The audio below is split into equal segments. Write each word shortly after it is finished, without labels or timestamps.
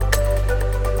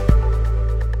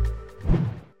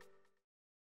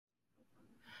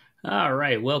All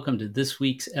right, welcome to this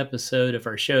week's episode of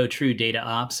our show, True Data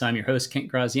Ops. I'm your host, Kent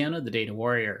Graziano, the Data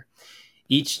Warrior.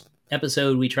 Each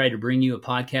episode, we try to bring you a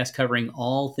podcast covering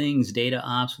all things data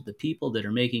ops with the people that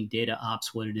are making data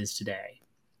ops what it is today.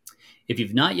 If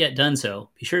you've not yet done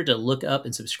so, be sure to look up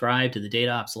and subscribe to the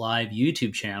Data Ops Live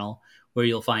YouTube channel, where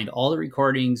you'll find all the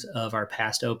recordings of our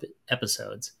past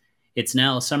episodes. It's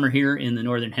now summer here in the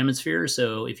Northern Hemisphere,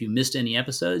 so if you missed any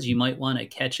episodes, you might want to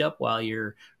catch up while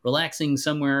you're relaxing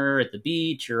somewhere at the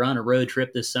beach or on a road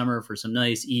trip this summer for some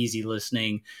nice, easy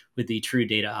listening with the True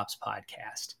Data Ops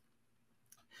podcast.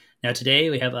 Now, today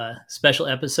we have a special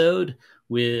episode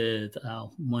with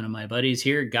one of my buddies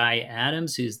here, Guy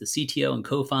Adams, who's the CTO and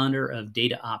co-founder of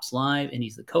Data Ops Live, and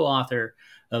he's the co-author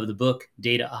of the book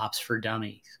Data Ops for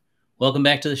Dummies. Welcome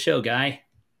back to the show, Guy.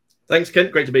 Thanks,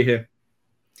 Kent. Great to be here.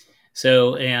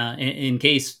 So, in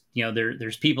case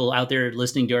there's people out there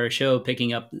listening to our show, picking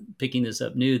this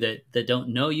up new that don't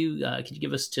know you, could you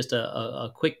give us just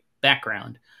a quick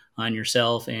background on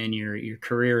yourself and your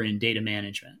career in data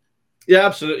management? Yeah,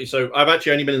 absolutely. So I've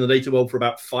actually only been in the data world for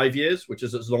about 5 years, which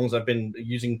is as long as I've been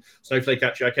using Snowflake.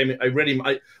 Actually,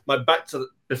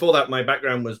 before that, my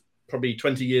background was probably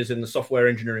 20 years in the software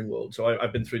engineering world. So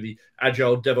I've been through the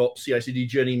agile DevOps CI/CD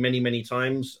journey many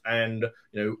times, and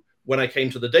when I came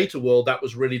to the data world, that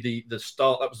was really the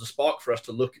start. That was the spark for us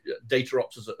to look at data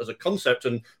ops as a concept,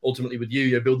 and ultimately with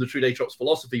you build the True Data Ops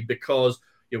philosophy, because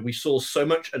we saw so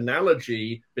much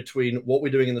analogy between what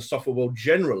we're doing in the software world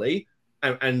generally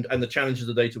and the challenges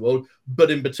of the data world,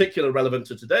 but in particular relevant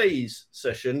to today's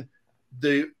session,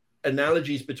 the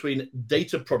analogies between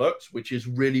data products, which is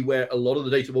really where a lot of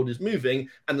the data world is moving,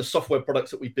 and the software products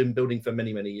that we've been building for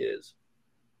many years.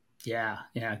 Yeah,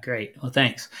 great. Well,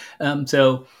 thanks.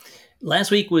 So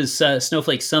last week was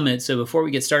Snowflake Summit. So before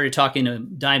we get started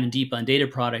diving deep on data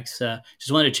products,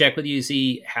 just wanted to check with you to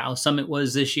see how Summit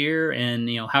was this year and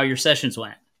how your sessions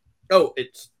went. Oh,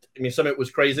 Summit was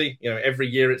crazy. Every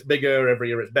year it's bigger, every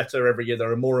year it's better, every year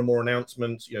there are more and more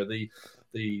announcements.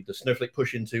 The Snowflake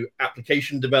push into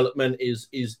application development is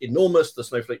enormous. The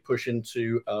Snowflake push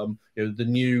into the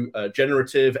new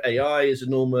generative AI is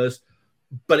enormous.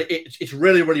 But it's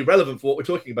really relevant for what we're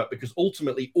talking about, because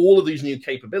ultimately all of these new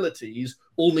capabilities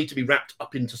all need to be wrapped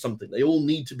up into something. They all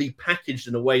need to be packaged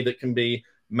in a way that can be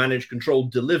managed,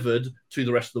 controlled, delivered to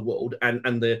the rest of the world.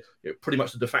 And the pretty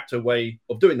much the de facto way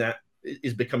of doing that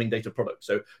is becoming data products.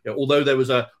 So although there was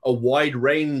a wide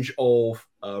range of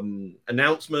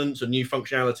announcements and new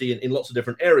functionality in lots of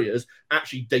different areas,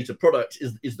 actually data products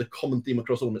is the common theme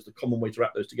across all of them. It's the common way to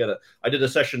wrap those together. I did a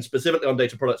session specifically on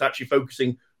data products, actually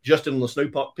focusing just on the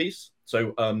Snowpark piece.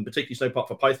 So particularly Snowpark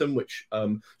for Python, which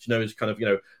is kind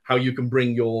of how you can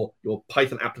bring your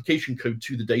Python application code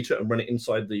to the data and run it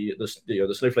inside the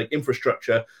Snowflake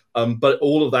infrastructure. But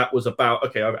all of that was about,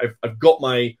 okay,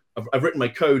 I've written my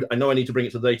code. I know I need to bring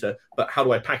it to the data, but how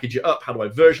do I package it up? How do I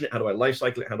version it? How do I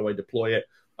lifecycle it? How do I deploy it?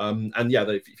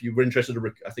 If you were interested,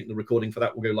 I think the recording for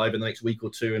that will go live in the next week or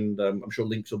two, and I'm sure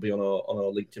links will be on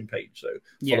our LinkedIn page. So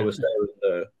follow us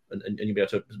there, and you'll be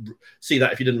able to see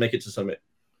that if you didn't make it to Summit.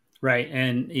 Right,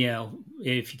 and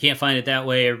if you can't find it that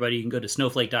way, everybody, you can go to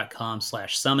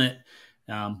snowflake.com/summit.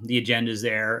 The agenda is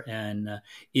there, and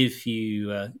if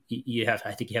you I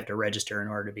think you have to register in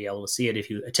order to be able to see it.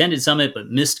 If you attended Summit but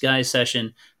missed Guy's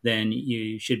session, then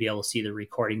you should be able to see the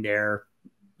recording there.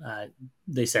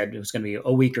 They said it was going to be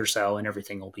a week or so, and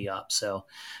everything will be up. So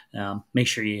make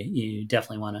sure you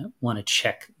definitely want to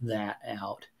check that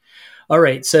out. All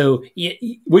right, so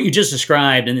what you just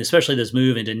described, and especially this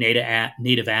move into native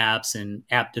apps and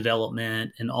app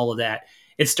development and all of that,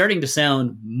 it's starting to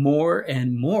sound more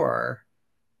and more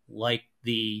like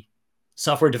the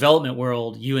software development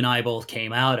world you and I both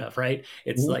came out of, right?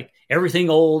 It's like everything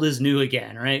old is new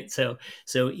again, right? So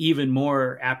even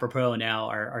more apropos now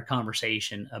our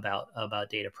conversation about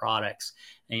data products.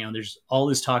 And there's all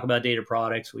this talk about data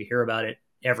products. We hear about it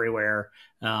everywhere,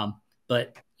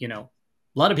 but a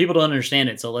lot of people don't understand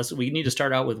it. So we need to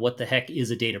start out with what the heck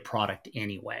is a data product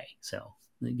anyway. So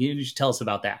you should tell us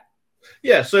about that.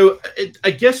 Yeah, so I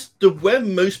guess where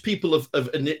most people have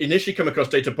initially come across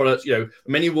data products,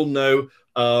 many will know,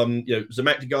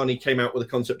 Zhamak Dehghani came out with a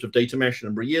concept of data mesh a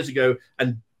number of years ago,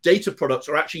 and data products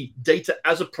are actually data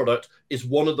as a product is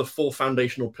one of the 4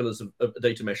 foundational pillars of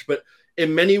data mesh. But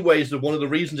in many ways, one of the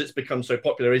reasons it's become so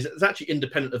popular is it's actually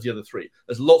independent of the other 3.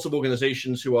 There's lots of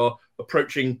organizations who are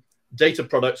approaching data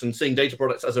products and seeing data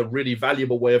products as a really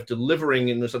valuable way of delivering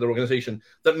in this other organization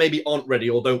that maybe aren't ready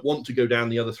or don't want to go down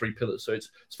the other 3 pillars. So it's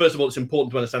first of all, it's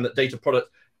important to understand that data products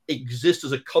exist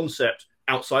as a concept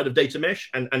outside of data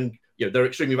mesh, and they're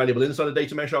extremely valuable inside of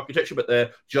data mesh architecture, but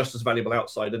they're just as valuable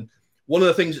outside. And one of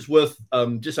the things it's worth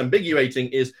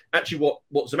disambiguating is actually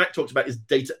what Zhamak talks about is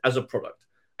data as a product.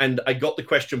 And I got the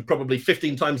question probably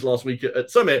 15 times last week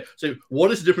at Summit. So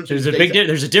what is the difference? There's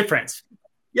a difference.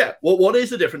 Yeah. Well, what is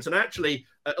the difference? And actually,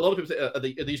 a lot of people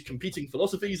say, are these competing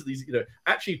philosophies? Are these,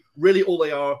 actually, really all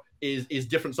they are is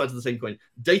different sides of the same coin.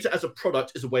 Data as a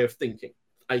product is a way of thinking.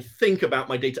 I think about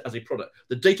my data as a product.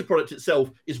 The data product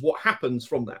itself is what happens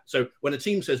from that. So when a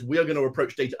team says we are going to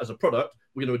approach data as a product,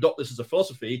 we're going to adopt this as a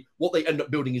philosophy, what they end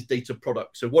up building is data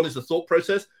product. So one is the thought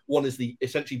process, one is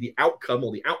essentially the outcome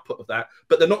or the output of that,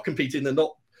 but they're not competing, they're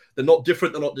not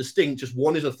different, they're not distinct. Just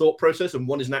one is a thought process and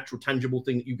one is an actual tangible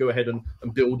thing that you go ahead and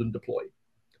build and deploy.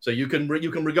 So you can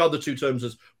regard the two terms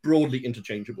as broadly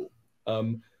interchangeable.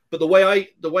 But the way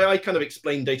I kind of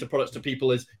explain data products to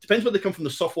people is, it depends whether they come from the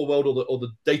software world or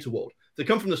the data world. If they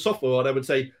come from the software world, I would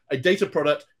say a data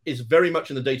product is very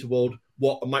much in the data world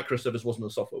what a microservice was in the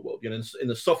software world. In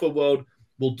the software world,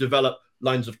 we'll develop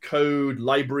lines of code,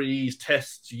 libraries,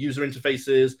 tests, user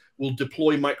interfaces. We'll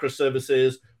deploy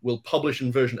microservices. We'll publish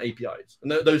and version APIs.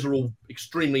 And those are all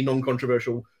extremely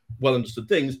non-controversial, well-understood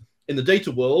things. In the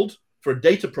data world, for a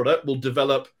data product, we'll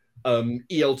develop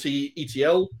ELT,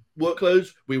 ETL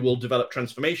workloads. We will develop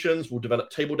transformations. We'll develop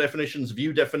table definitions,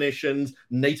 view definitions,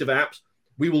 native apps.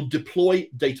 We will deploy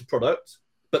data products,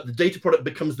 but the data product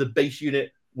becomes the base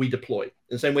unit we deploy. In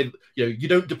the same way, you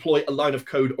don't deploy a line of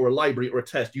code or a library or a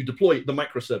test. You deploy the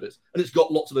microservice, and it's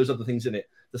got lots of those other things in it.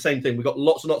 The same thing. We've got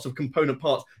lots and lots of component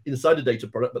parts inside a data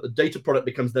product, but the data product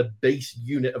becomes the base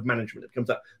unit of management. It becomes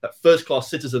that first-class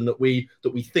citizen that we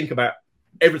think about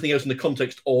everything else in the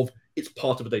context of it's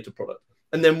part of a data product.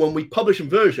 And then when we publish and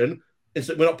version,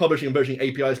 we're not publishing and versioning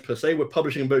APIs per se, we're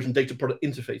publishing and versioning data product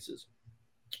interfaces,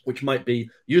 which might be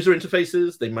user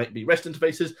interfaces, they might be REST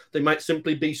interfaces, they might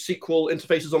simply be SQL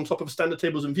interfaces on top of standard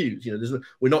tables and views.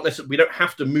 We don't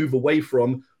have to move away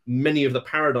from many of the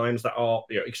paradigms that are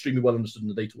extremely well understood in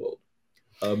the data world.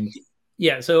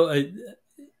 So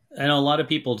I know a lot of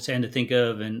people tend to think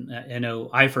of, and I know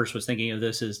I first was thinking of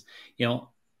this as,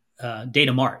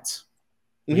 data marts.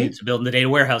 We used to build in the data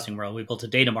warehousing world. We built a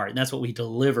data mart, and that's what we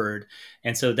delivered.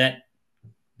 And so that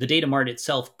the data mart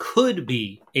itself could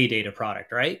be a data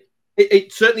product, right?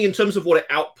 It certainly, in terms of what it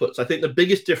outputs, I think the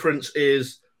biggest difference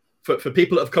is for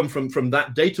people that have come from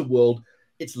that data world,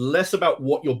 it's less about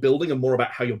what you're building and more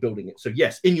about how you're building it. So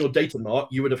yes, in your data mart,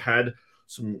 you would have had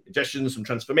some ingestions, some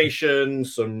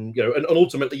transformations, and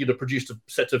ultimately you'd have produced a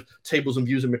set of tables and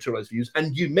views and materialized views.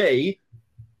 And you may,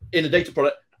 in a data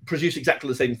product, produce exactly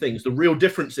the same things. The real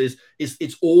difference is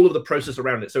it's all of the process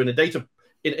around it. So in a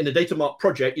data mart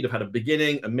project, you'd have had a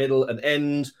beginning, a middle, an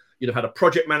end. You'd have had a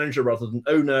project manager rather than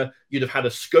owner. You'd have had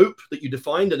a scope that you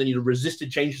defined, and then you'd have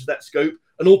resisted changes to that scope.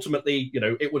 And ultimately,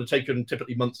 it would have taken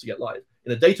typically months to get live.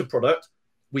 In a data product,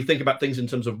 we think about things in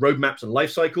terms of roadmaps and life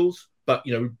cycles, but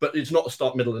it's not a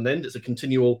start, middle, and end. It's a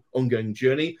continual, ongoing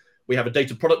journey. We have a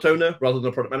data product owner rather than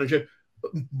a product manager.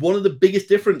 One of the biggest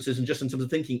differences, and just in terms of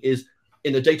thinking, is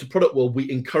in the data product world,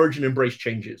 we encourage and embrace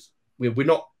changes. We're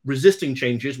not resisting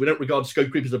changes. We don't regard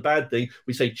scope creep as a bad thing.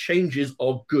 We say changes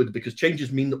are good because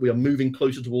changes mean that we are moving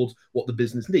closer towards what the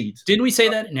business needs. Didn't we say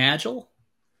that in Agile?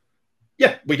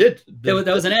 Yeah, we did. That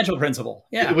was an Agile principle.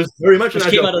 Yeah, it was very much an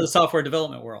Agile. Came out of the software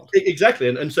development world. Exactly,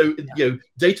 and so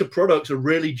data products are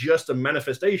really just a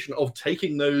manifestation of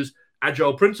taking those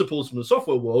Agile principles from the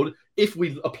software world. If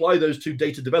we apply those to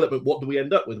data development, what do we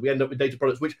end up with? We end up with data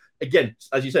products, which, again,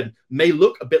 as you said, may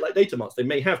look a bit like data marts. They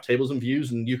may have tables and views,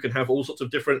 and you can have all sorts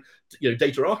of different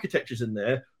data architectures in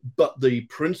there, but the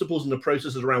principles and the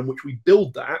processes around which we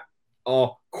build that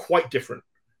are quite different.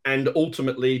 And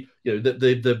ultimately,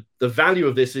 the value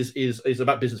of this is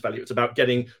about business value. It's about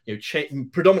getting,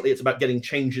 predominantly it's about getting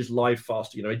changes live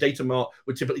faster. A data mart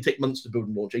would typically take months to build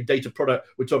and launch. A data product,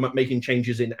 we're talking about making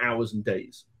changes in hours and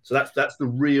days. So that's the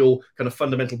real kind of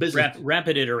fundamental business.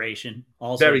 Rapid iteration,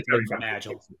 also very from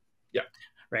Agile. Yeah.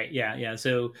 Right. Yeah.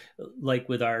 So like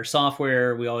with our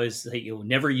software, we always say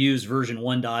never use version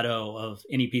 1.0 of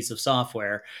any piece of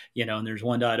software, and there's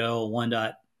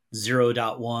 1.0,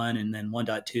 1.0.1, and then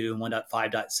 1.2 and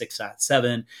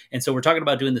 1.5.6.7. And so we're talking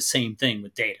about doing the same thing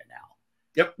with data now.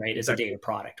 Yep. Right. As exactly. a data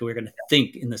product. We're going to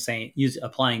think in the same,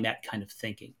 applying that kind of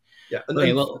thinking. Yeah.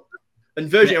 And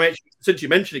versioning, since you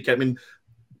mentioned it, Ken,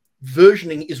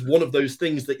 versioning is one of those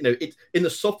things that, in the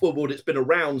software world, it's been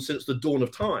around since the dawn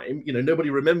of time.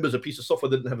 Nobody remembers a piece of software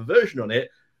that didn't have a version on it.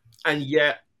 And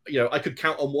yet, I could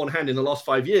count on one hand in the last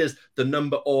 5 years, the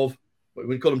number of,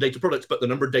 we call them data products, but the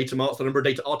number of data marts, the number of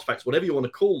data artifacts, whatever you want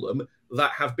to call them,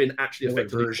 that have been actually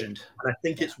effectively versioned. And I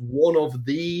think it's one of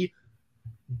the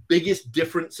biggest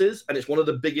differences, and it's one of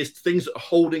the biggest things that are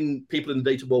holding people in the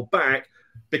data world back.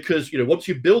 because once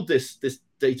you build this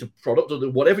data product, or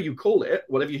whatever you call it,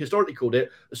 whatever you historically called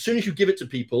it, as soon as you give it to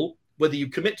people, whether you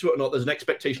commit to it or not, there's an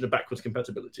expectation of backwards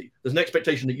compatibility. There's an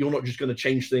expectation that you're not just going to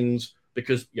change things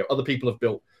because other people have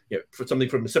built for something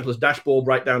from the simplest dashboard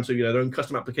right down to their own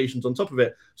custom applications on top of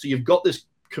it. So you've got this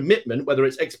commitment, whether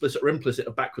it's explicit or implicit,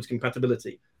 of backwards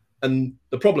compatibility. And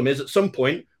the problem is, at some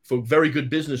point, for very good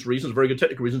business reasons, very good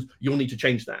technical reasons, you'll need to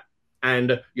change that.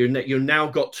 And you've now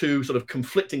got two sort of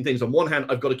conflicting things. On one hand,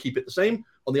 I've got to keep it the same.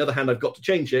 On the other hand, I've got to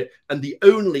change it. And the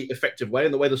only effective way,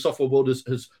 and the way the software world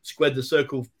has squared the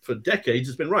circle for decades,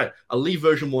 has been, right, I'll leave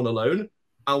version 1 alone.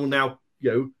 I will now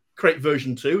create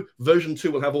version 2. Version 2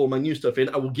 will have all my new stuff in.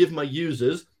 I will give my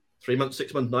users 3 months,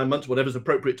 6 months, 9 months, whatever's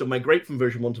appropriate to migrate from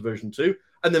version 1 to version 2.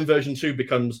 And then version 2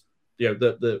 becomes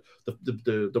the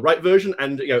right version.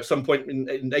 And at some point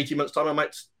in 18 months' time, I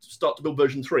might start to build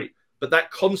version 3. But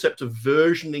that concept of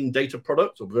versioning data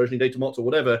products or versioning data marts or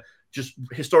whatever just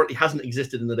historically hasn't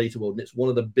existed in the data world. And it's one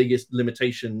of the biggest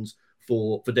limitations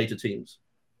for data teams.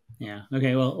 Yeah.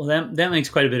 Okay. Well, that makes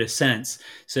quite a bit of sense.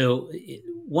 So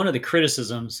one of the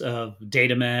criticisms of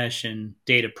data mesh and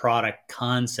data product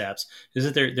concepts is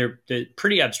that they're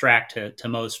pretty abstract to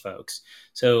most folks.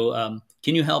 So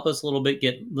can you help us a little bit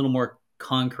get a little more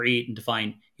concrete and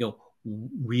define,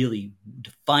 really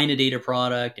define a data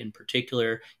product in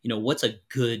particular? What's a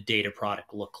good data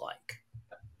product look like?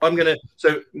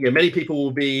 Many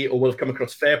people will have come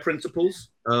across FAIR principles,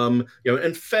 and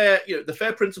FAIR, the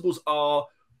FAIR principles are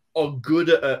good.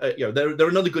 They're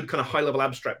another good kind of high level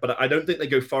abstract, but I don't think they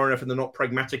go far enough, and they're not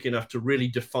pragmatic enough to really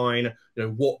define,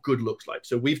 what good looks like.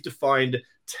 So we've defined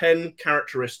 10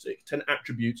 characteristics, 10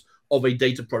 attributes of a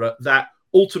data product that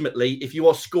ultimately, if you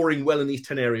are scoring well in these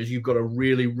 10 areas, you've got a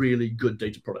really, really good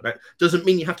data product. That doesn't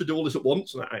mean you have to do all this at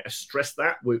once. And I stress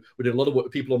that. We did a lot of work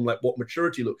with people on what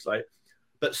maturity looks like.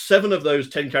 But 7 of those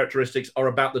 10 characteristics are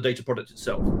about the data product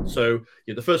itself. So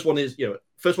the first one is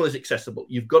accessible.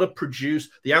 You've got to produce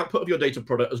the output of your data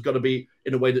product has got to be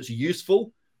in a way that's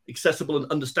useful, accessible,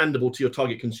 and understandable to your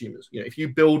target consumers. If you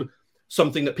build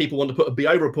something that people want to put a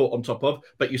BI report on top of,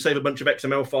 but you save a bunch of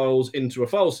XML files into a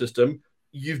file system,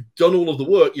 you've done all of the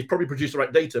work. You've probably produced the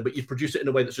right data, but you've produced it in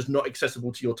a way that's just not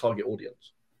accessible to your target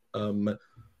audience.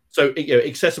 So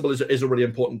accessible is a really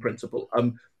important principle.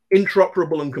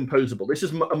 Interoperable and composable. This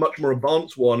is a much more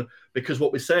advanced one, because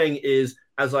what we're saying is,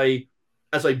 as I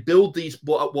build these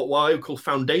what I would call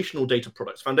foundational data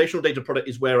products. Foundational data product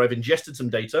is where I've ingested some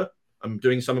data, I'm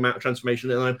doing some amount of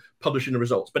transformation, and I'm publishing the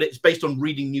results. But it's based on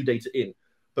reading new data in.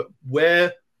 But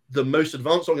where the most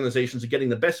advanced organizations are getting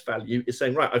the best value is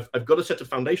saying, right, I've got a set of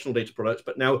foundational data products,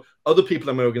 but now other people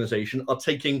in my organization are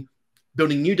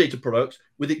building new data products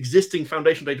with existing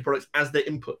foundational data products as their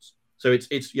inputs. So it's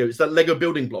that Lego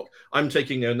building block. I'm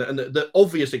taking, and the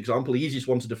obvious example, the easiest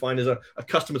one to define, is a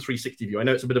customer 360 view. I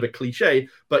know it's a bit of a cliche,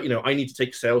 but I need to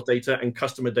take sales data and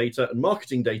customer data and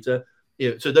marketing data.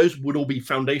 So those would all be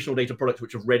foundational data products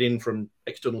which are read in from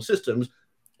external systems.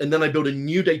 And then I build a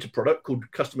new data product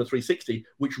called Customer 360,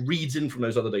 which reads in from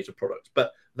those other data products.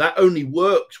 But that only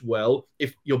works well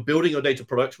if you're building your data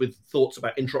products with thoughts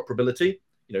about interoperability,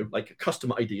 like a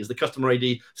customer ID. Is the customer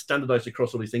ID standardized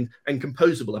across all these things? And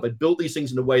composable. Have I built these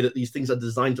things in a way that these things are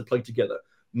designed to play together?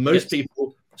 Most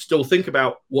people still think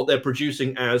about what they're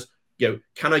producing as,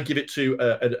 can I give it to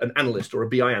an analyst or a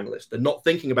BI analyst? They're not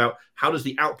thinking about how does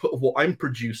the output of what I'm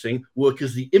producing work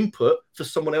as the input for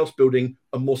someone else building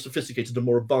a more sophisticated, a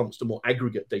more advanced, a more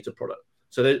aggregate data product.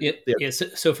 So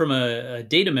so from a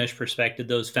data mesh perspective,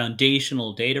 those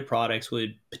foundational data products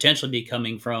would potentially be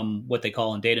coming from what they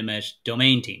call in data mesh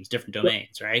domain teams, different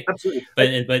domains, right? Absolutely.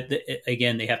 But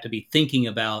again, they have to be thinking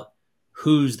about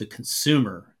who's the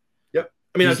consumer. Yep.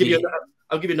 I mean, I'll give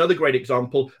you another great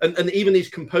example. And even these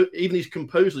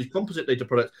composite data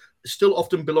products still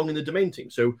often belong in the domain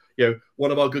team. So,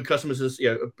 one of our good customers is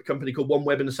a company called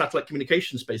OneWeb in the satellite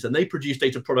communication space, and they produce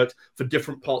data products for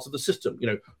different parts of the system.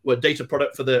 A data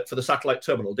product for the satellite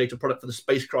terminal, data product for the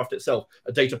spacecraft itself,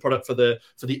 a data product for the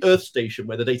Earth station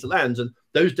where the data lands, and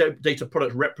those data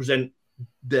products represent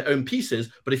their own pieces.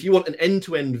 But if you want an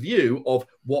end-to-end view of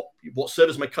what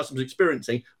service my customer's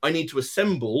experiencing, I need to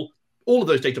assemble all of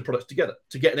those data products together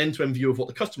to get an end-to-end view of what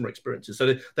the customer experiences.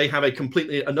 So they have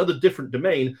another different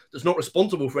domain that's not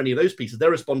responsible for any of those pieces. They're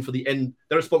responsible for the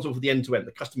end-to-end,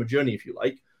 the customer journey, if you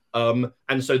like.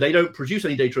 And so they don't produce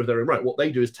any data of their own right. What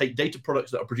they do is take data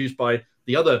products that are produced by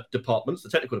the other departments, the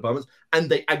technical departments, and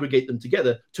they aggregate them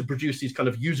together to produce these kind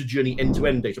of user journey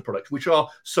end-to-end data products, which are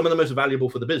some of the most valuable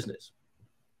for the business.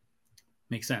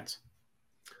 Makes sense.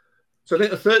 So I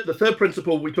think the third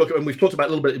principle we've talked about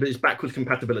a little bit is backwards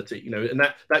compatibility, and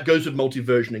that goes with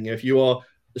multi-versioning. If you are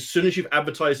as soon as you've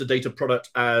advertised a data product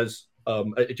as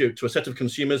to a set of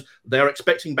consumers, they're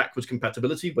expecting backwards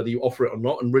compatibility, whether you offer it or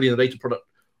not. And really, in the data product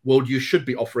world, you should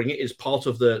be offering it. It's part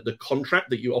of the contract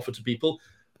that you offer to people.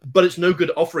 But it's no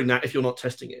good offering that if you're not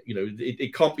testing it.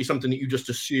 It can't be something that you just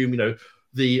assume,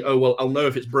 I'll know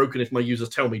if it's broken if my users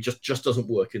tell me, just doesn't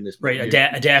work in this. Right,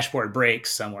 a dashboard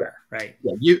breaks somewhere, right?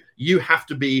 Yeah, you have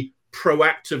to be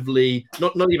proactively,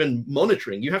 not even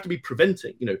monitoring, you have to be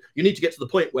preventing. You need to get to the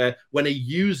point where when a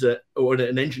user or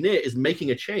an engineer is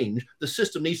making a change, the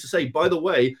system needs to say, by the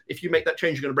way, if you make that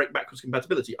change, you're going to break backwards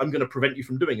compatibility. I'm going to prevent you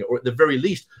from doing it, or at the very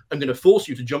least, I'm going to force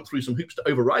you to jump through some hoops to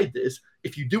override this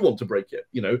if you do want to break it.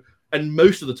 And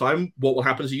most of the time, what will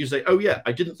happen is you say, oh yeah,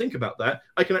 I didn't think about that.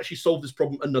 I can actually solve this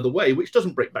problem another way, which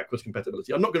doesn't break backwards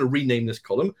compatibility. I'm not going to rename this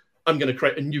column. I'm going to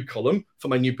create a new column for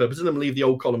my new purpose and then leave the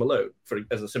old column alone,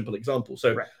 as a simple example.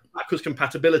 So backwards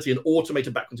compatibility and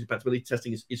automated backwards compatibility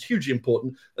testing is hugely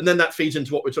important. And then that feeds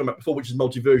into what we were talking about before, which is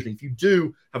multi-versioning. If you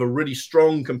do have a really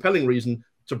strong, compelling reason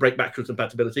to break backwards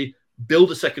compatibility,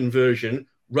 build a second version,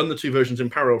 run the two versions in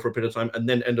parallel for a period of time, and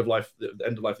then end of life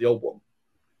the old one.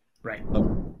 Right.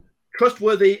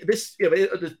 Trustworthy. This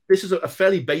is a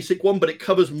fairly basic one, but it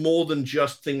covers more than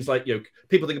just things like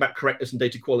people think about correctness and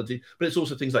data quality, but it's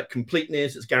also things like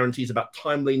completeness. It's guarantees about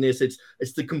timeliness. It's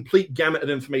the complete gamut of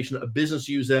information that a business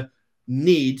user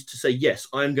needs to say, yes,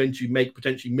 I'm going to make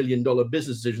potentially $1 million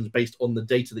business decisions based on the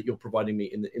data that you're providing me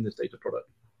in this data product.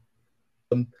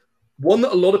 One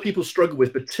that a lot of people struggle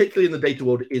with, particularly in the data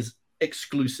world, is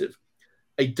exclusive.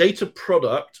 A data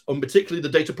product, and particularly the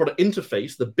data product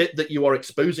interface, the bit that you are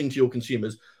exposing to your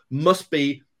consumers, must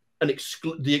be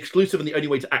the exclusive and the only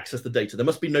way to access the data. There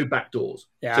must be no backdoors.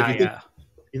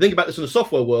 You think about this in the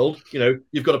software world,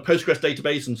 you've got a Postgres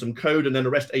database and some code and then a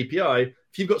REST API.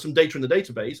 If you've got some data in the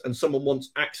database and someone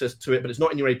wants access to it, but it's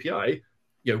not in your API,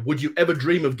 would you ever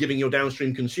dream of giving your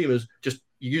downstream consumers just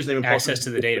username and access to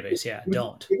the database?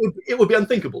 Don't. It would be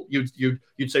unthinkable.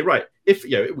 You'd say, right, if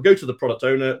it would go to the product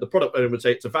owner would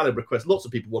say it's a valid request, lots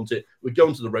of people want it, would go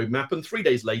into the roadmap, and 3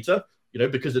 days later,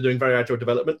 because they're doing very agile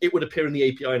development, it would appear in the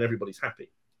API and everybody's happy.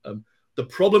 The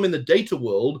problem in the data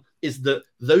world is that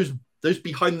those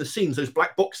behind the scenes, those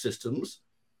black box systems,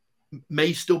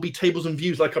 may still be tables and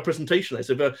views like our presentation is.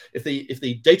 If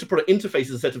the data product interface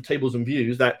is a set of tables and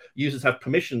views that users have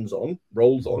permissions on,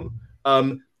 roles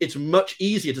on, it's much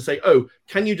easier to say, oh,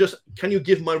 can you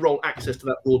give my role access to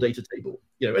that raw data table?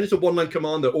 And it's a one-line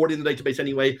command. They're already in the database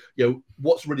anyway.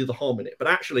 What's really the harm in it? But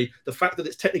actually, the fact that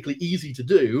it's technically easy to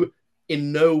do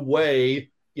in no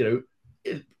way,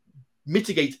 it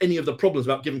mitigates any of the problems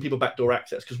about giving people backdoor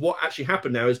access. Because what actually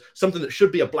happened now is something that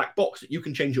should be a black box that you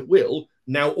can change at will.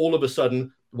 Now, all of a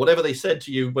sudden, whatever they said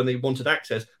to you when they wanted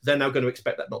access, they're now going to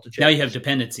expect that not to change. Now you have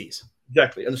dependencies.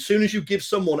 Exactly. And as soon as you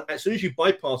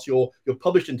bypass your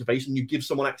published interface and you give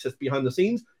someone access behind the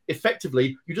scenes,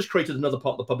 effectively, you just created another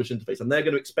part of the published interface, and they're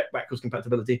going to expect backwards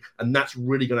compatibility, and that's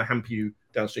really going to hamper you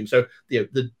downstream. So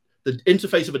the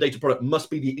interface of a data product must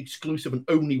be the exclusive and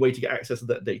only way to get access to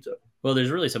that data. Well,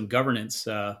 there's really some governance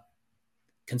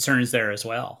concerns there as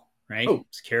well, right?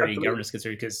 Security and governance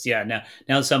concerns, because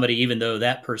now somebody, even though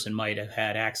that person might have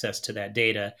had access to that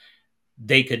data,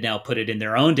 they could now put it in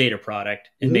their own data product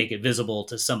and make it visible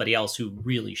to somebody else who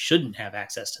really shouldn't have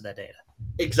access to that data.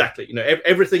 Exactly.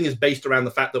 Everything is based around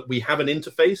the fact that we have an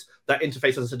interface. That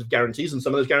interface has a set of guarantees, and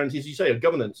some of those guarantees, you say, are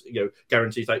governance,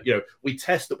 guarantees. Like, we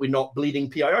test that we're not bleeding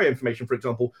PII information, for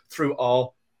example, through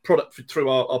our product, through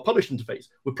our published interface.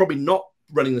 We're probably not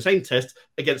running the same test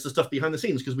against the stuff behind the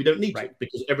scenes because we don't need to,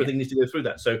 because everything needs to go through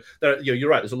that. So you're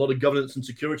right. There's a lot of governance and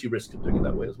security risk of doing it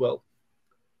that way as well.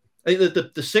 I think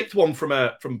the sixth one from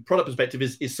product perspective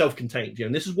is self-contained.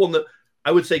 And this is one that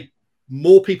I would say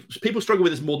more people struggle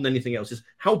with this more than anything else, is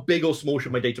how big or small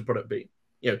should my data product be?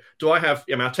 Do I have,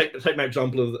 I'll take my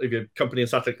example of your company and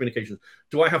satellite communications.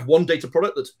 Do I have one data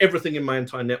product that's everything in my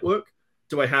entire network?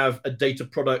 Do I have a data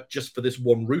product just for this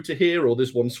one router here, or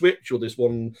this one switch, or this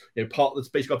one part that's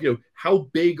basically off? How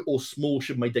big or small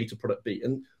should my data product be?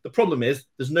 And the problem is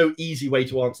there's no easy way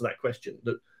to answer that question.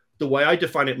 The way I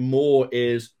define it more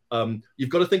is you've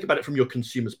got to think about it from your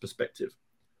consumer's perspective.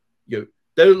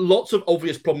 There are lots of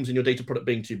obvious problems in your data product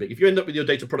being too big. If you end up with your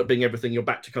data product being everything, you're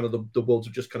back to kind of the worlds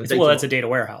of just kind of data. Well, that's a data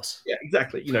warehouse. Yeah,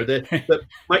 exactly. The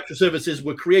microservices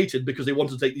were created because they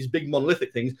wanted to take these big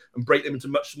monolithic things and break them into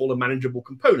much smaller, manageable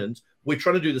components. We're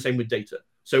trying to do the same with data.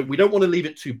 So we don't want to leave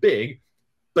it too big,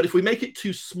 but if we make it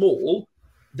too small,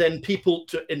 then people,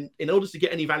 in order to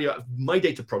get any value out of my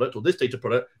data product or this data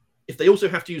product, if they also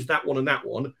have to use that one and that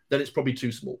one, then it's probably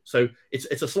too small. So it's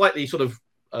a slightly sort of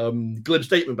glib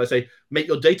statement by saying, make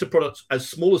your data products as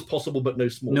small as possible, but no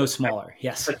smaller. No smaller,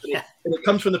 yes. And it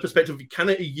comes from the perspective of, can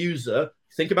a user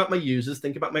think about my users,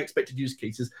 think about my expected use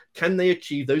cases? Can they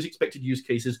achieve those expected use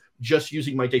cases just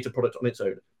using my data product on its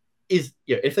own?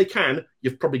 If they can,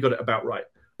 you've probably got it about right.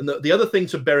 And the other thing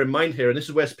to bear in mind here, and this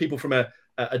is where people from a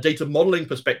data modeling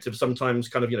perspective sometimes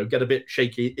kind of get a bit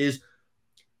shaky, is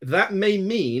that may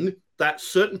mean that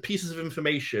certain pieces of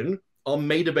information are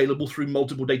made available through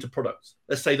multiple data products.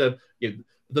 Let's say the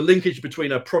linkage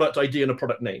between a product ID and a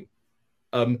product name.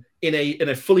 In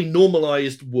a fully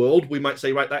normalized world, we might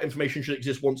say, right, that information should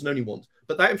exist once and only once.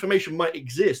 But that information might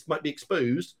be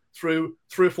exposed through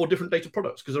 3 or 4 different data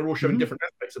products because they're all showing different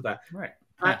aspects of that. Right.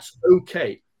 That's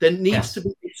okay. There needs to be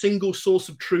a single source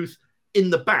of truth in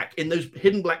the back. In those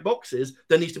hidden black boxes,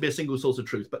 there needs to be a single source of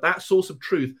truth. But that source of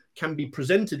truth can be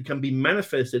presented, can be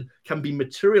manifested, can be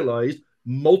materialized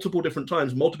multiple different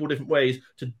times, multiple different ways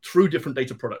through different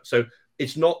data products. So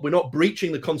we're not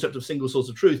breaching the concept of single source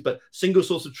of truth, but single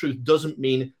source of truth doesn't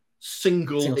mean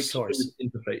single source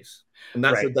interface. And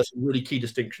that's a really key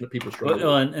distinction that people struggle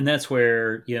with. And that's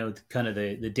where, kind of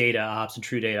the data ops and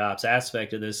true data ops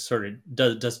aspect of this sort of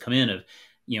does come in of,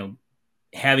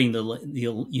 having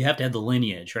you have to have the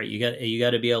lineage, right? You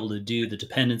got to be able to do the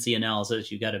dependency analysis.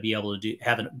 You got to be able to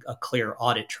have a clear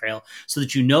audit trail so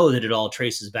that that it all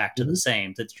traces back to the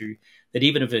same, that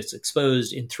even if it's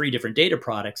exposed in 3 different data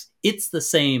products, it's the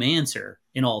same answer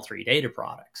in all 3 data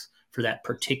products for that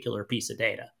particular piece of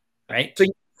data, right?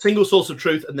 Single source of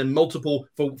truth, and then multiple,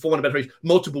 for want of a better phrase,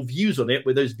 multiple views on it,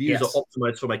 where those views are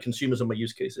optimized for my consumers and my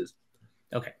use cases.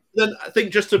 Okay. Then I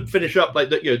think just to finish up, like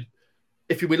that,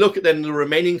 if we look at then the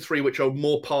remaining 3, which are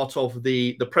more part of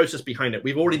the process behind it,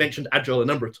 we've already mentioned Agile a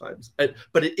number of times,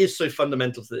 but it is so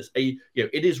fundamental to this.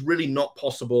 It is really not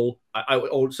possible,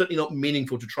 or certainly not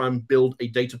meaningful, to try and build a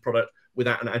data product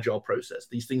without an Agile process.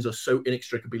 These things are so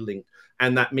inextricably linked,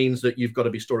 and that means that you've got to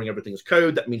be storing everything as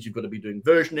code. That means you've got to be doing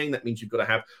versioning. That means you've got to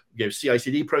have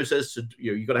CI/CD process. So,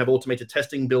 you've got to have automated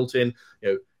testing built in.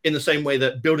 In the same way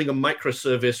that building a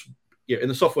microservice, in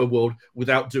the software world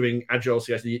without doing Agile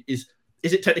CI/CD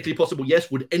is it technically possible?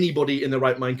 Yes. Would anybody in their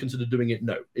right mind consider doing it?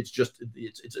 No. It's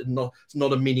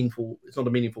not a meaningful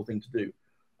thing to do.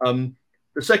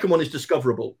 The second one is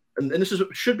discoverable, and this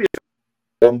should be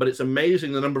one, but it's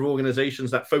amazing the number of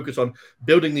organizations that focus on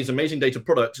building these amazing data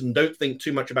products and don't think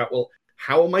too much about, well,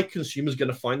 how are my consumers going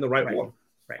to find the right one?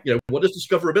 Right. What does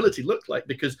discoverability look like?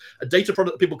 Because a data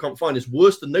product that people can't find is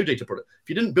worse than no data product. If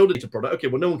you didn't build a data product, okay,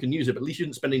 well, no one can use it, but at least you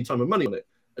didn't spend any time and money on it.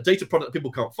 A data product that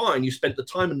people can't find, you spent the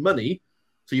time and money.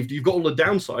 So you've got all the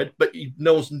downside, but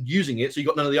no one's using it, so you've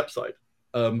got none of the upside.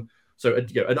 So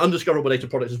an undiscoverable data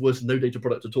product is worse than no data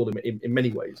product at all in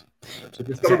many ways. So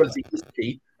discoverability is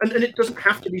key, and it doesn't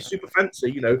have to be super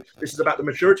fancy. This is about the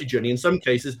maturity journey. In some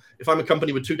cases, if I'm a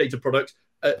company with 2 data products,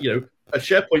 a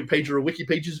SharePoint page or a wiki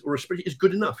page or a spreadsheet is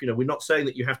good enough. We're not saying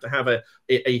that you have to have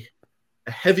a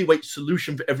heavyweight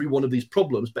solution for every one of these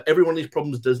problems, but every one of these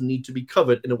problems does need to be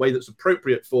covered in a way that's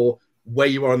appropriate for where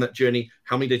you are on that journey,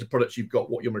 how many data products you've got,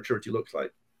 what your maturity looks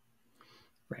like.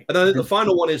 Right. And then the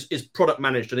final one is product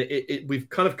managed. And we've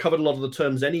kind of covered a lot of the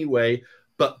terms anyway,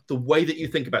 but the way that you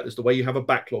think about this, the way you have a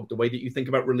backlog, the way that you think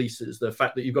about releases, the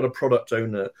fact that you've got a product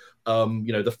owner,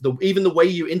 even the way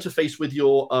you interface with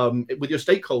your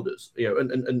stakeholders,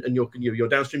 and your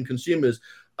downstream consumers,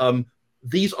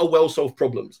 these are well-solved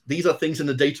problems. These are things in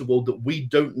the data world that we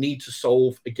don't need to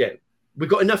solve again. We've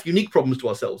got enough unique problems to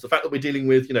ourselves. The fact that we're dealing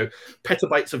with,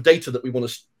 petabytes of data that we want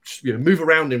to, move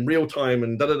around in real time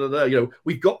and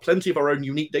we've got plenty of our own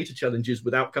unique data challenges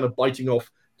without kind of biting off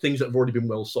things that have already been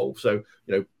well solved. So,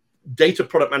 data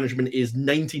product management is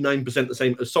 99% the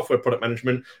same as software product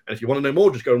management. And if you want to know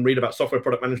more, just go and read about software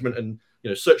product management and,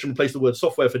 search and replace the word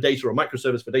software for data or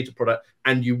microservice for data product,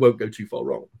 and you won't go too far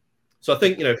wrong. So I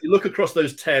think, if you look across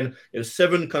those 10,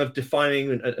 7 kind of defining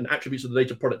and attributes of the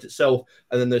data product itself,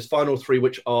 and then those final 3,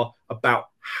 which are about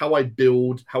how I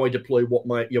build, how I deploy, what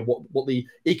the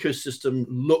ecosystem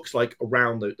looks like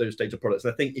around those data products.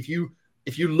 And I think if you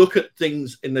look at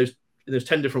things in those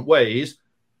 10 different ways,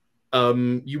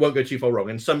 you won't go too far wrong.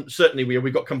 And certainly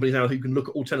we've got companies now who can look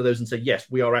at all 10 of those and say, yes,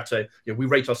 we are at we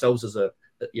rate ourselves as a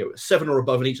 7 or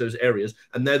above in each of those areas,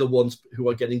 and they're the ones who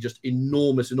are getting just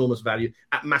enormous value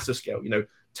at massive scale.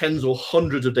 Tens or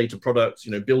hundreds of data products,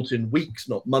 built in weeks,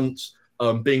 not months,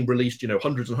 being released,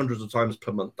 hundreds and hundreds of times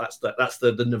per month. That's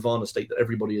the nirvana state that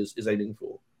everybody is aiming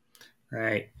for.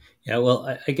 Right. Yeah.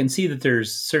 Well, I can see that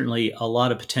there's certainly a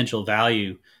lot of potential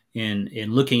value in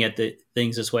looking at the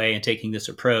things this way and taking this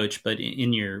approach. But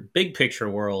in your big picture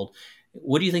world,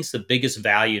 what do you think is the biggest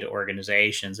value to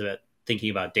organizations about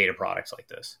thinking about data products like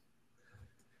this?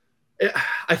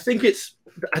 I think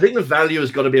the value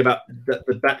has got to be about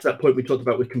back to that point we talked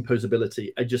about with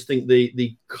composability. I just think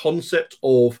the concept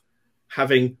of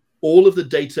having all of the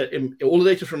data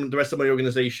from the rest of my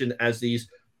organization as these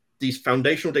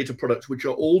foundational data products, which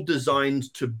are all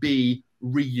designed to be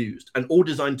reused and all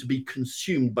designed to be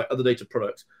consumed by other data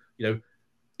products.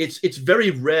 It's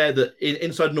very rare that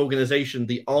inside an organization,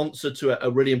 the answer to a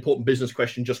really important business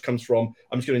question just comes from,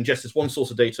 I'm just going to ingest this one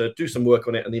source of data, do some work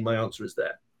on it, and then my answer is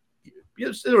there.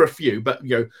 Yes, there are a few, but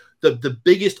the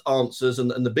biggest answers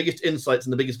and the biggest insights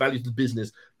and the biggest values of the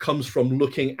business comes from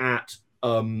looking at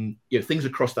things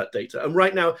across that data. And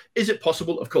right now, is it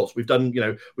possible? Of course, we've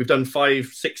done 5,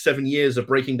 6, 7 years of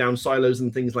breaking down silos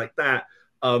and things like that.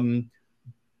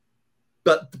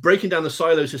 But breaking down the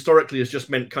silos historically has just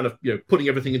meant kind of putting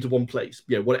everything into one place.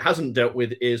 What it hasn't dealt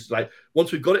with is, like,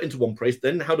 once we've got it into one place,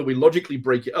 then how do we logically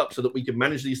break it up so that we can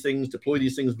manage these things, deploy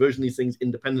these things, version these things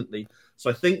independently? So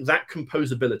I think that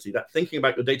composability, that thinking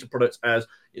about your data products as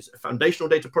it's a foundational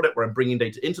data product where I'm bringing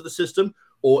data into the system,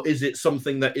 or is it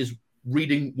something that is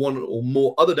reading one or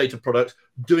more other data products,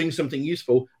 doing something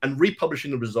useful, and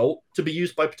republishing the result to be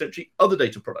used by potentially other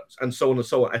data products, and so on and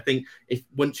so on. I think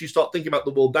once you start thinking about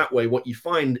the world that way, what you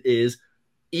find is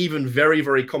even very,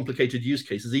 very complicated use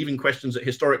cases, even questions that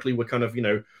historically were kind of,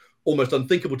 almost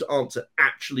unthinkable to answer,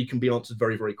 actually can be answered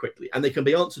very, very quickly. And they can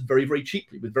be answered very, very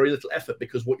cheaply with very little effort,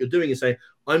 because what you're doing is saying,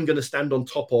 I'm going to stand on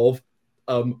top of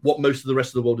what most of the rest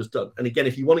of the world has done. And again,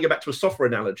 if you want to go back to a software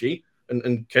analogy,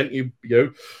 and Kent,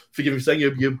 forgive me for saying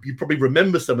you probably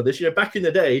remember some of this. Back in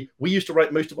the day, we used to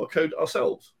write most of our code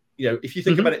ourselves. If you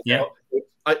think about it now,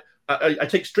 I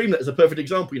take Streamlit as a perfect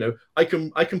example. I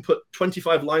can put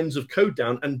 25 lines of code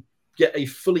down and get a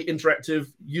fully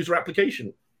interactive user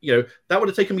application. That would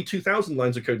have taken me 2,000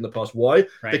 lines of code in the past. Why?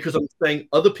 Right. Because I'm saying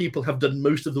other people have done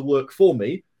most of the work for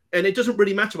me, and it doesn't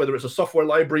really matter whether it's a software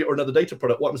library or another data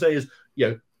product. What I'm saying is,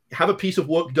 have a piece of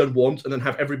work done once and then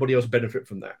have everybody else benefit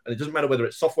from that. And it doesn't matter whether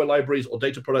it's software libraries or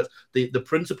data products. The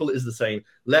principle is the same.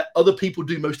 Let other people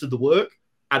do most of the work,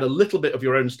 add a little bit of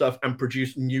your own stuff, and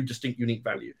produce new, distinct, unique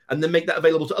value. And then make that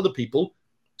available to other people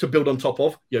to build on top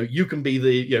of. You can be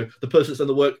the person that's done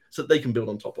the work so that they can build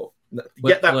on top of.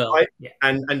 Get that right,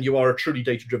 and you are a truly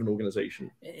data-driven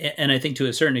organization. And I think to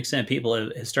a certain extent, people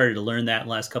have started to learn that in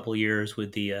the last couple of years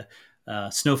with the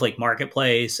Snowflake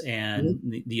Marketplace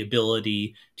and the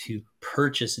ability to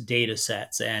purchase data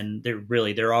sets. And they're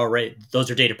already, those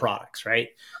are data products, right?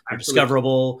 They're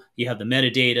discoverable. You have the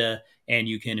metadata, and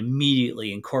you can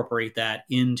immediately incorporate that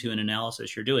into an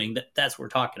analysis you're doing. That's what we're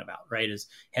talking about, right? Is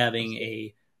having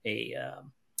a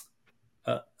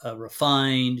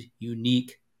refined,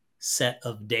 unique set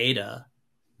of data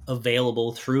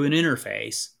available through an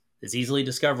interface that's easily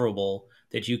discoverable,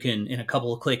 that you can, in a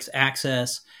couple of clicks,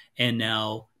 access and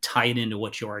now tie it into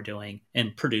what you are doing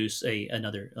and produce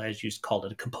another, as you called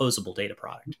it, a composable data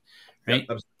product, right?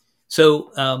 Yeah,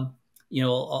 so,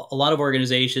 a lot of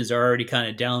organizations are already kind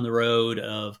of down the road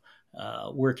of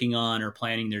working on or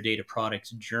planning their data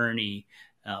products journey.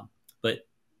 But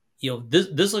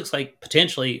this looks like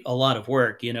potentially a lot of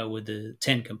work, with the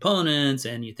 10 components,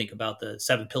 and you think about the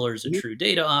 7 pillars of true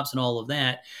data ops and all of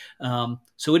that.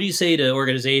 So what do you say to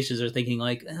organizations that are thinking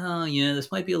like,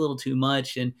 this might be a little too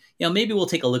much, and maybe we'll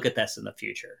take a look at this in the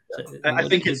future? So, I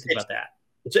think it's about that.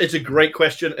 It's a great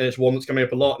question, and it's one that's coming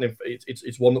up a lot, and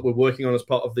it's one that we're working on as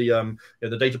part of the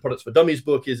Data Products for Dummies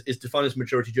book is define this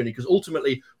maturity journey, because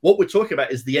ultimately what we're talking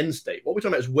about is the end state. What we're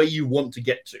talking about is where you want to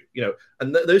get to,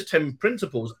 and those 10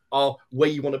 principles are where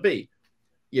you want to be.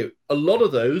 A lot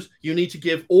of those you need to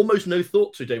give almost no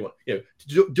thought to day one.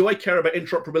 Do I care about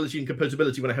interoperability and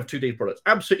composability when I have 2 data products?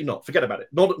 Absolutely not. Forget about it.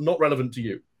 Not relevant to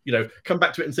you. Come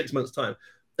back to it in 6 months' time.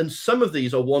 And some of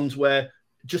these are ones where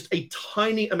just a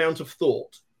tiny amount of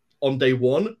thought on day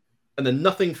one, and then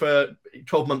nothing for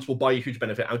 12 months will buy you huge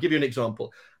benefit. I'll give you an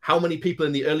example. How many people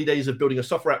in the early days of building a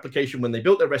software application, when they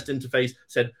built their REST interface,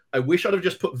 said, I wish I'd have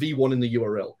just put V1 in the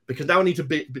URL, because now I need to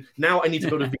build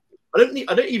a V2.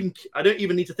 I don't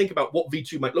even need to think about what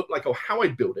V2 might look like or how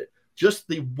I'd build it. Just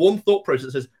the one thought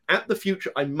process says, at the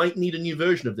future, I might need a new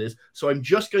version of this. So I'm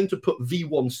just going to put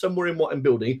V1 somewhere in what I'm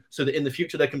building so that in the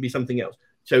future, there can be something else.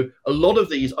 So a lot of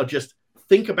these are just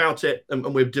think about it,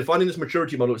 and we're defining this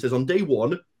maturity model. It says on day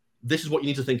one, this is what you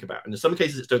need to think about. And in some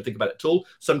cases, it's don't think about it at all.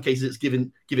 Some cases, it's give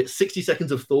it 60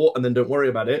 seconds of thought and then don't worry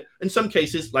about it. In some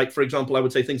cases, like, for example, I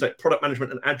would say things like product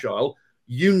management and agile,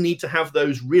 you need to have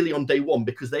those really on day one,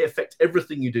 because they affect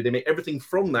everything you do. They make everything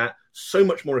from that so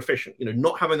much more efficient.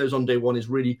 Not having those on day one is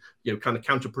really, kind of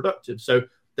counterproductive. So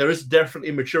there is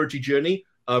definitely a maturity journey.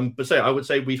 But say I would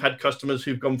say we've had customers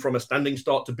who've gone from a standing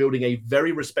start to building a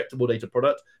very respectable data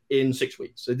product in 6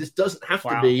 weeks. So this doesn't have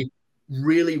to be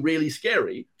really, really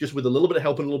scary. Just with a little bit of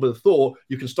help and a little bit of thought,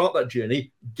 you can start that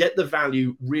journey, get the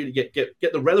value, really get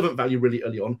the relevant value really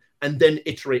early on, and then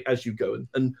iterate as you go.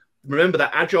 And remember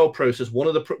that agile process, one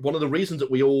of the reasons that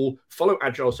we all follow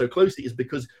agile so closely is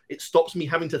because it stops me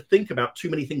having to think about too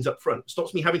many things up front. It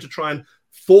stops me having to try and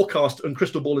forecast and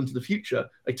crystal ball into the future.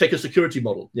 Like take a security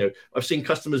model. I've seen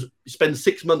customers spend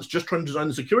 6 months just trying to design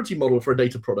the security model for a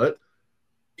data product,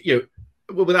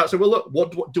 without saying, well, look,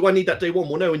 what do I need that day one?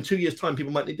 Well, no, in 2 years' time,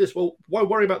 people might need this. Well, why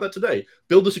worry about that today?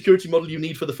 Build the security model you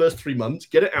need for the first 3 months,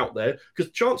 get it out there,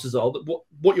 because chances are that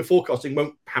what you're forecasting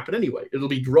won't happen anyway. It'll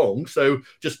be wrong. So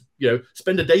just,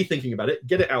 spend a day thinking about it,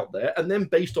 get it out there, and then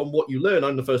based on what you learn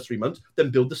in the first 3 months, then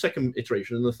build the second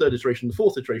iteration and the third iteration, the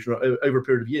fourth iteration over a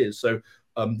period of years. So,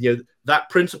 that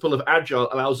principle of agile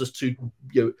allows us to,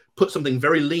 put something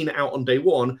very lean out on day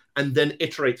one and then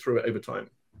iterate through it over time.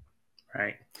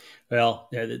 Right. Well,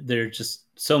 there's just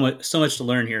so much to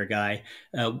learn here, Guy.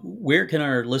 Where can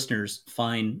our listeners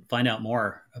find out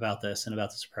more about this and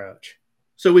about this approach?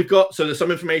 So there's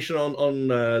some information on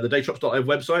the dataops.live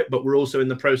website, but we're also in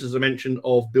the process, as I mentioned,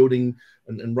 of building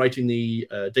and writing the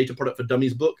Data Product for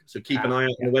Dummies book. So keep an eye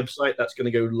out on the website. That's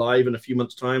going to go live in a few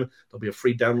months' time. There'll be a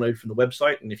free download from the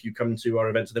website. And if you come to our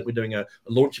events, I think we're doing a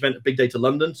launch event at Big Data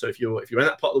London. So if you're in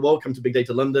that part of the world, come to Big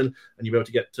Data London and you'll be able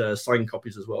to get signed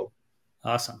copies as well.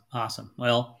 Awesome.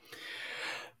 Well,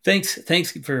 thanks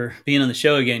for being on the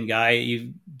show again, Guy.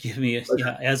 You've given me,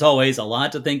 as always, a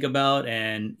lot to think about,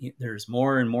 and there's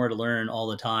more and more to learn all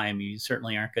the time. You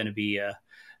certainly aren't going to be,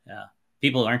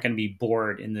 people aren't going to be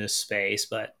bored in this space,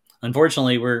 but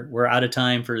unfortunately, we're out of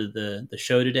time for the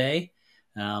show today.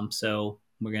 So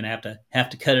we're going to have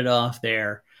to cut it off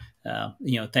there.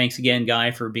 Thanks again, Guy,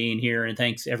 for being here, and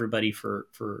thanks everybody for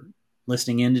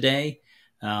listening in today.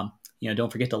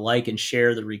 Don't forget to like and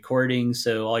share the recording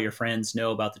so all your friends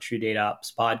know about the True Data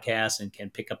Ops podcast and can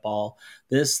pick up all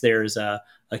this. There's a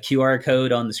QR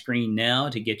code on the screen now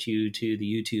to get you to the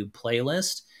YouTube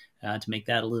playlist to make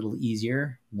that a little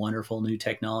easier. Wonderful new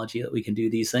technology that we can do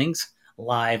these things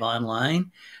live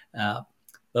online. But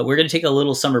we're going to take a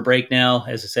little summer break now.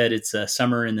 As I said, it's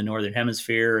summer in the Northern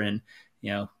Hemisphere, and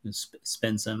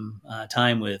spend some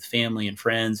time with family and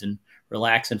friends and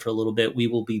relaxing for a little bit. We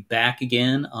will be back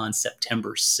again on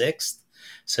September 6th.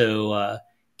 So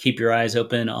keep your eyes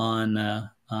open on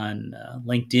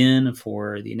LinkedIn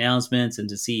for the announcements and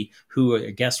to see who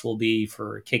a guest will be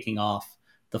for kicking off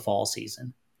the fall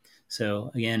season.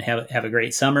 So again, have a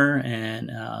great summer,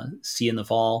 and see you in the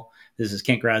fall. This is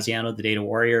Kent Graziano, the Data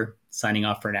Warrior, signing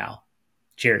off for now.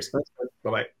 Cheers.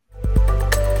 Bye-bye.